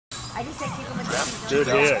Good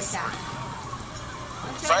hit.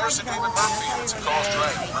 Fires to David Murphy, and it's a call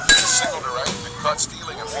strike. Murphy has singled her out and caught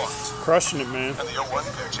stealing and walked. Crushing it, man. And the 0-1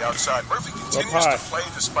 pitch outside. Murphy continues to play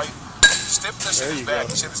despite stiffness in his back.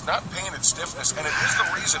 He said it's not pain, it's stiffness, and it is the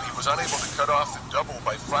reason he was unable to cut off the double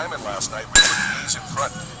by Fryman last night with 3 Ds in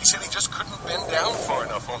front. He said he just couldn't bend down far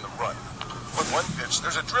enough on the run. With 1 pitch,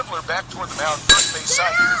 there's a dribbler back toward the mound, first base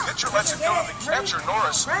side. The pitcher lets it go to the catcher,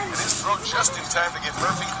 Norris, and his throw just in time to get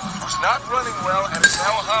Murphy, who's not running well and is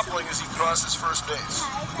now hobbling as he crosses first base.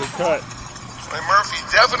 Good cut. And Murphy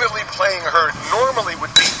definitely playing hurt, normally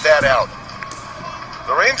would beat that out.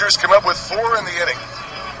 The Rangers come up with 4 in the inning.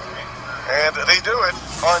 And they do it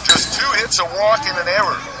on just 2 hits, a walk, and an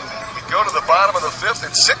error. We go to the bottom of the 5th.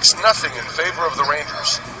 It's 6-0 in favor of the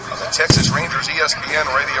Rangers. On the Texas Rangers ESPN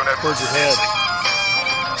radio network. Towards your head.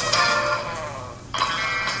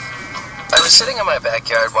 I was sitting in my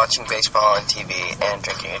backyard watching baseball on TV and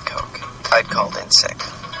drinking a Coke. I'd called in sick.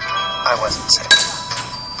 I wasn't sick.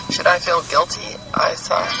 Should I feel guilty? I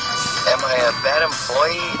thought. Am I a bad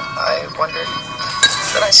employee? I wondered.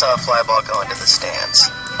 Then I saw a fly ball go into the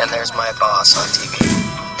stands. And there's my boss on TV,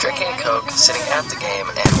 drinking a Coke, sitting at the game,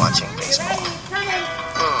 and watching baseball.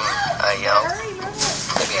 I yelled.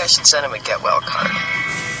 Maybe I should send him a get-well card.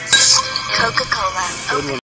 Coca-Cola. Good one.